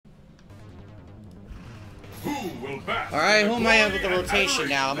Alright, who am I in with the rotation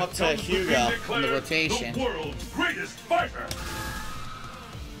now? I'm up to Hugo in the rotation. The world's greatest fighter.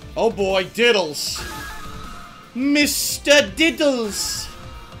 Oh boy, Diddles. Mr. Diddles.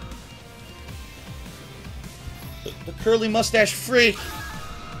 The curly mustache freak.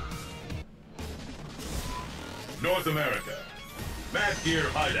 North America. Mad Gear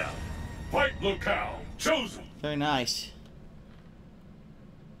Hideout. Fight locale. Chosen. Very nice.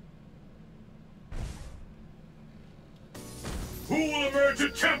 Who will emerge a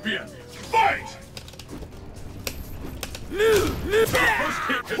champion? Fight! The first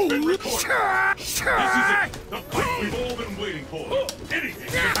hit has been recorded. This is it. The fight we've all been waiting for. Anything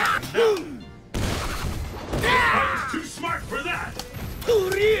can happen now. This fight's too smart for that.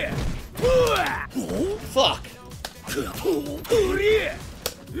 Fuck. The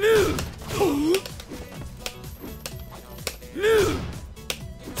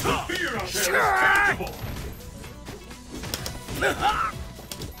fear out there is tangible.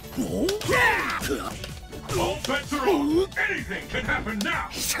 All bets are on. Anything can happen now.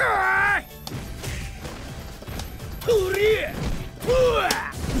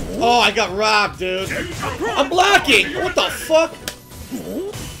 Oh, I got robbed, dude. I'm blocking. What the fuck?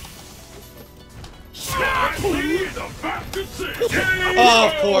 Oh,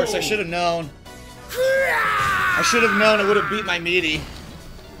 of course. I should have known. I should have known it would have beat my meaty.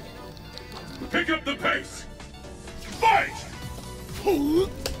 Pick up the pace. Fight!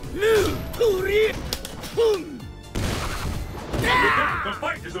 The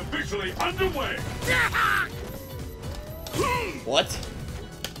fight is officially underway. What?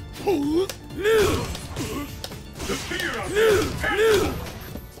 The fear out there is tangible.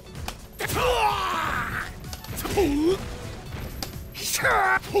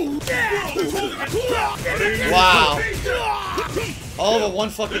 Wow. All but one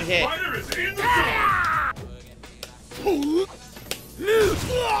fucking hit. Fighter is in the door.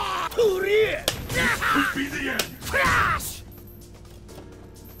 Could be the end.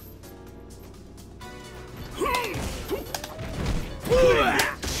 Nowhere.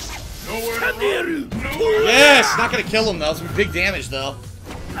 Yes! Not gonna kill him though. Some big damage though.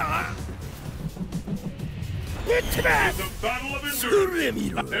 It's a battle of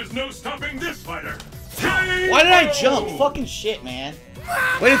endurance. There's no stopping this fighter. Why did I jump? Fucking shit, man.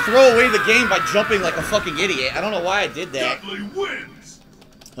 Way to throw away the game by jumping like a fucking idiot. I don't know why I did that. Dudley wins.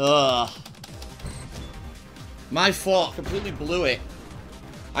 My fault. Completely blew it.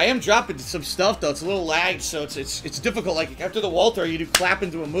 I am dropping some stuff though. It's a little lagged, so it's difficult. Like after the wall throw, you do clap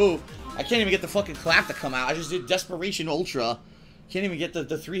into a move. I can't even get the fucking clap to come out. I just did Desperation Ultra. Can't even get the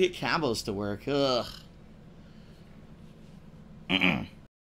 3-hit combos to work. Ugh.